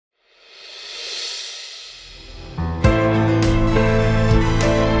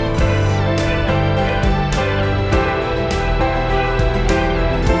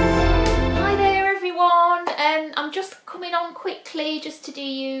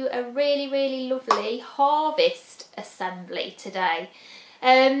do a really lovely harvest assembly today.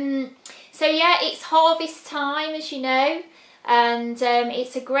 So yeah, it's harvest time, as you know, and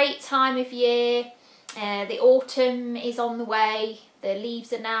it's a great time of year. The autumn is on the way, the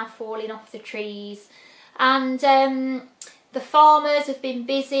leaves are now falling off the trees, and the farmers have been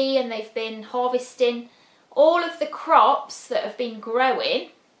busy and they've been harvesting all of the crops that have been growing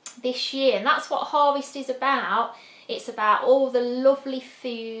this year. And that's what harvest is about. It's about all the lovely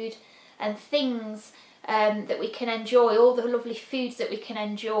food and things that we can enjoy, all the lovely foods that we can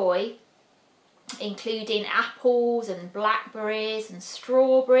enjoy, including apples and blackberries and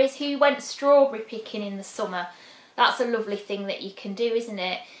strawberries. Who went strawberry picking in the summer? That's a lovely thing that you can do, isn't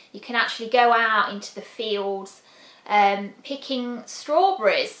it? You can actually go out into the fields picking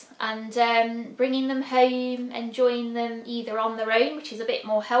strawberries and bringing them home, enjoying them either on their own, which is a bit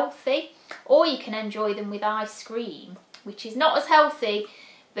more healthy, or you can enjoy them with ice cream, which is not as healthy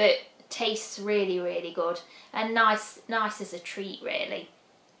but tastes really good and nice as a treat, really.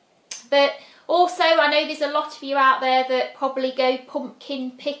 But also, I know there's a lot of you out there that probably go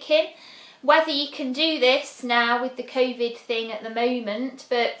pumpkin picking. Whether you can do this now with the COVID thing at the moment,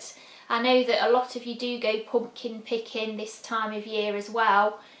 but I know that a lot of you do go pumpkin picking this time of year as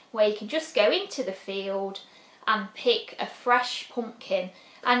well, where you can just go into the field and pick a fresh pumpkin.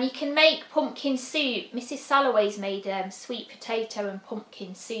 And you can make pumpkin soup. Mrs. Salloway's made sweet potato and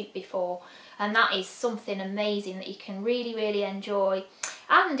pumpkin soup before, and that is something amazing that you can really enjoy.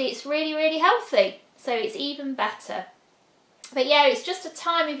 And it's really healthy, so it's even better. But yeah, it's just a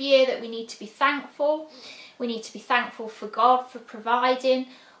time of year that we need to be thankful. We need to be thankful for God for providing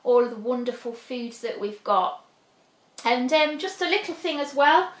all of the wonderful foods that we've got. And just a little thing as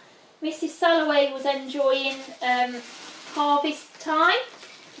well, Mrs. Salloway was enjoying harvest time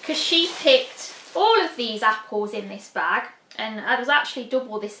because she picked all of these apples in this bag, and it was actually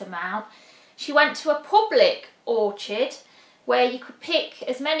double this amount. She went to a public orchard where you could pick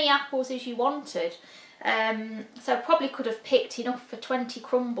as many apples as you wanted. So I probably could have picked enough for 20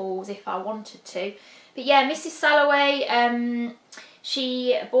 crumbles if I wanted to. But yeah, Mrs. Salloway,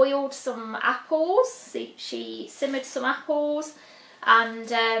 she boiled some apples, she simmered some apples,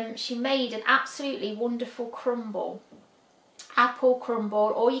 and she made an absolutely wonderful crumble. Apple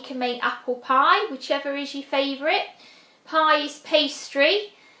crumble, or you can make apple pie, whichever is your favourite. Pie is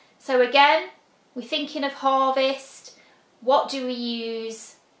pastry. So again, we're thinking of harvest. What do we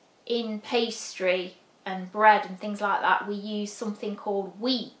use in pastry and bread and things like that? We use something called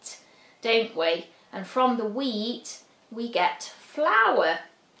wheat, don't we? And from the wheat we get flour,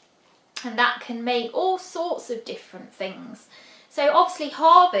 and that can make all sorts of different things. So obviously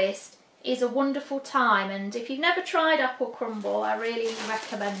harvest is a wonderful time, and if you've never tried apple crumble, I really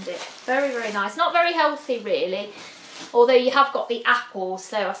recommend it. Very nice. Not very healthy really, although you have got the apples,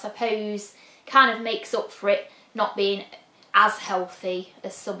 so I suppose kind of makes up for it not being as healthy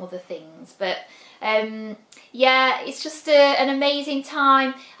as some other things. But yeah, it's just an amazing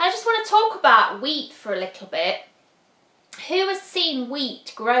time. I just want to talk about wheat for a little bit. Who has seen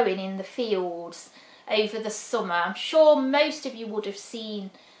wheat growing in the fields over the summer? I'm sure most of you would have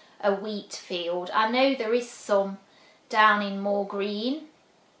seen a wheat field. I know there is some down in Moor Green,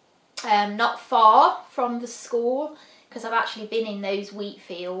 not far from the school, because I've actually been in those wheat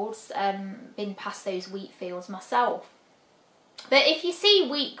fields, been past those wheat fields myself. But if you see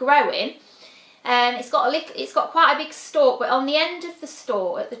wheat growing, it's got quite a big stalk, but on the end of the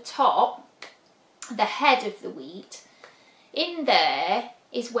stalk at the top, the head of the wheat, in there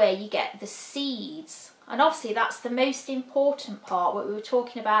is where you get the seeds. And obviously that's the most important part, what we were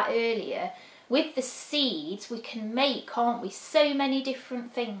talking about earlier. With the seeds we can make, can't we, so many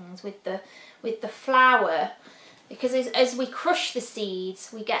different things with the flour, because as we crush the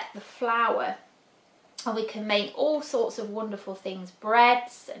seeds we get the flour, and we can make all sorts of wonderful things,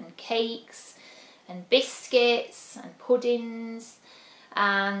 breads and cakes and biscuits and puddings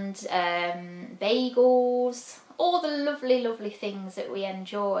and bagels, all the lovely things that we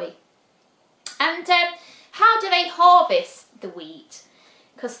enjoy. And how do they harvest the wheat?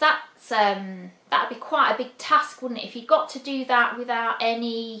 Because that'd be quite a big task, wouldn't it, if you got to do that without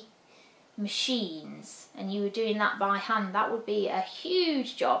any machines and you were doing that by hand. That would be a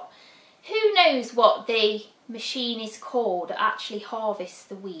huge job. Who knows what the machine is called that actually harvests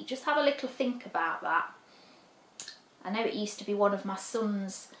the wheat? Just have a little think about that. I know it used to be one of my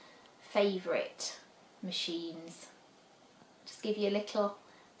son's favourite machines. Just give you a little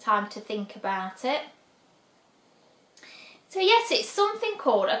time to think about it. So yes, it's something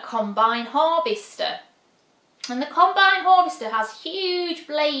called a combine harvester. And the combine harvester has huge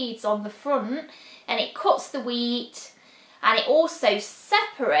blades on the front, and it cuts the wheat and it also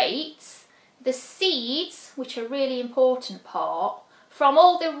separates the seeds, which are a really important part, from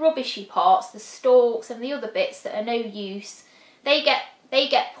all the rubbishy parts, the stalks and the other bits that are no use. They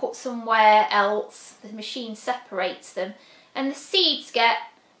get put somewhere else. The machine separates them, and the seeds get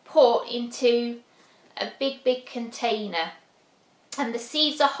put into a big container, and the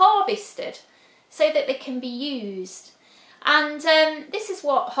seeds are harvested so that they can be used. And this is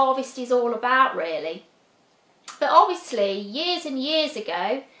what harvest is all about, really. But obviously, years and years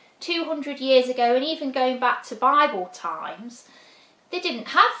ago, 200 years ago, and even going back to Bible times, they didn't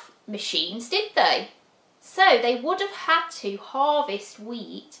have machines, did they? So they would have had to harvest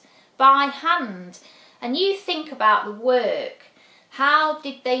wheat by hand. And you think about the work. How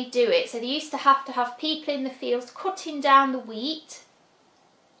did they do it? So they used to have people in the fields cutting down the wheat.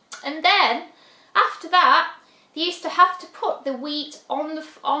 And then, after that, they used to have to put the wheat on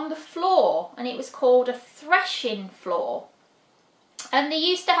the floor, and it was called a threshing floor. And they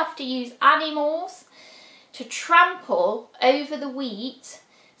used to have to use animals to trample over the wheat.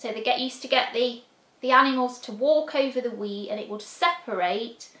 So they used to get the animals to walk over the wheat, and it would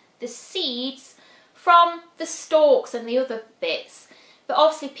separate the seeds from the stalks and the other bits. But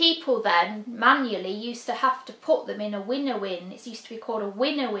obviously people then manually used to have to put them in a winnowing. It used to be called a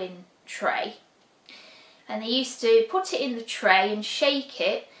winnowing tray. And they used to put it in the tray and shake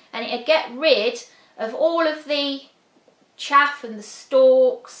it, and it'd get rid of all of the chaff and the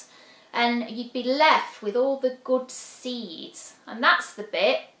stalks, and you'd be left with all the good seeds. And that's the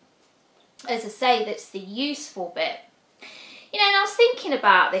bit, as I say, that's the useful bit. You know, and I was thinking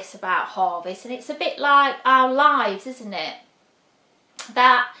about this, about harvest, and it's a bit like our lives, isn't it?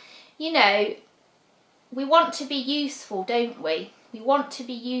 That, you know, we want to be useful, don't we? We want to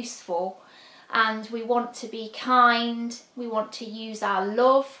be useful, and we want to be kind. We want to use our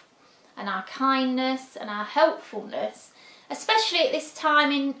love and our kindness and our helpfulness, especially at this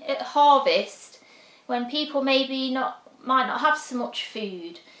time at harvest, when people might not have so much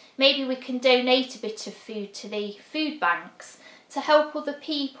food. Maybe we can donate a bit of food to the food banks to help other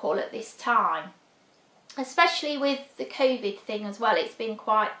people at this time. Especially with the COVID thing as well, it's been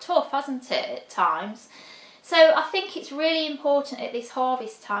quite tough, hasn't it, at times. So I think it's really important at this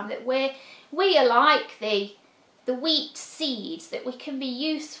harvest time that we are like the wheat seeds, that we can be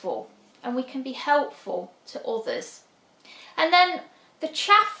useful and we can be helpful to others. And then the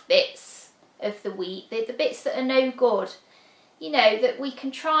chaff bits of the wheat, the bits that are no good, you know, that we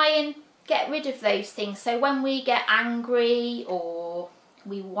can try and get rid of those things. So when we get angry, or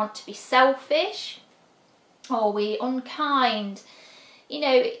we want to be selfish, or we're unkind, you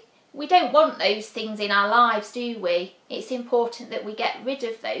know, we don't want those things in our lives, do we? It's important that we get rid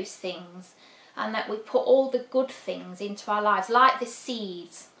of those things, and that we put all the good things into our lives, like the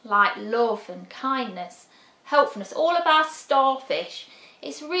seeds, like love and kindness, helpfulness, all of our starfish.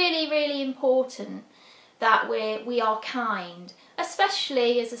 It's really, really important that we are kind,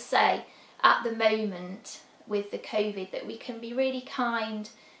 especially, as I say, at the moment with the COVID, that we can be really kind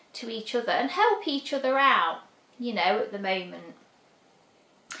to each other and help each other out, you know, at the moment.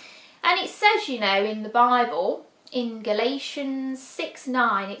 And it says, you know, in the Bible, in Galatians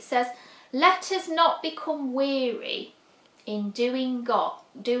 6:9, it says, "Let us not become weary in doing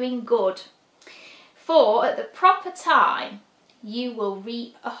good, for at the proper time you will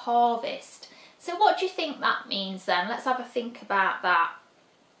reap a harvest." So what do you think that means then? Let's have a think about that.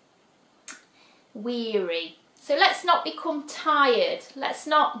 Weary. So let's not become tired. Let's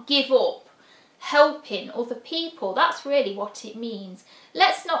not give up helping other people. That's really what it means.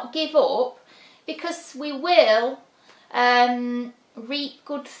 Let's not give up, because we will reap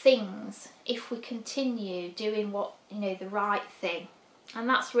good things if we continue doing what, you know, the right thing. And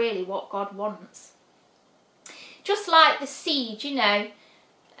that's really what God wants. Just like the seed, you know,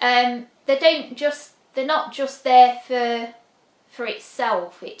 they're not just there for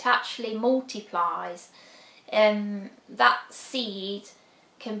itself. It actually multiplies. That seed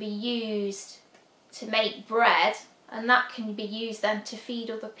can be used to make bread, and that can be used then to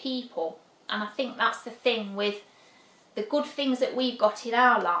feed other people. And I think that's the thing with the good things that we've got in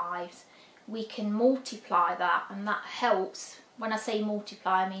our lives. We can multiply that, and that helps. When I say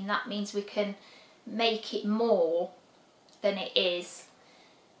multiply, I mean that means we can make it more than it is.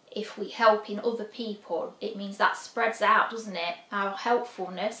 If we help in other people, it means that spreads out, doesn't it? Our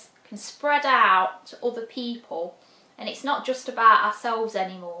helpfulness can spread out to other people, and it's not just about ourselves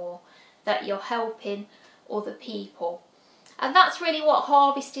anymore, that you're helping other people. And that's really what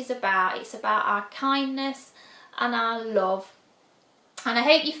harvest is about. It's about our kindness and our love. And I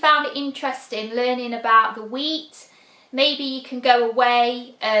hope you found it interesting learning about the wheat. Maybe you can go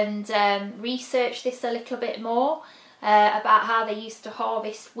away and research this a little bit more. about how they used to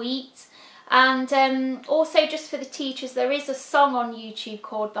harvest wheat. And also, just for the teachers, there is a song on YouTube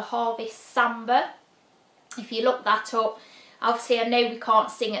called The Harvest Samba. If you look that up, obviously I know we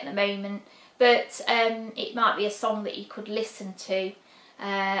can't sing at the moment, but it might be a song that you could listen to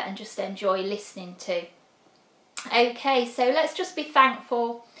and just enjoy listening to. Okay, so let's just be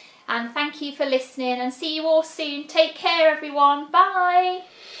thankful, and thank you for listening, and see you all soon. Take care everyone, bye.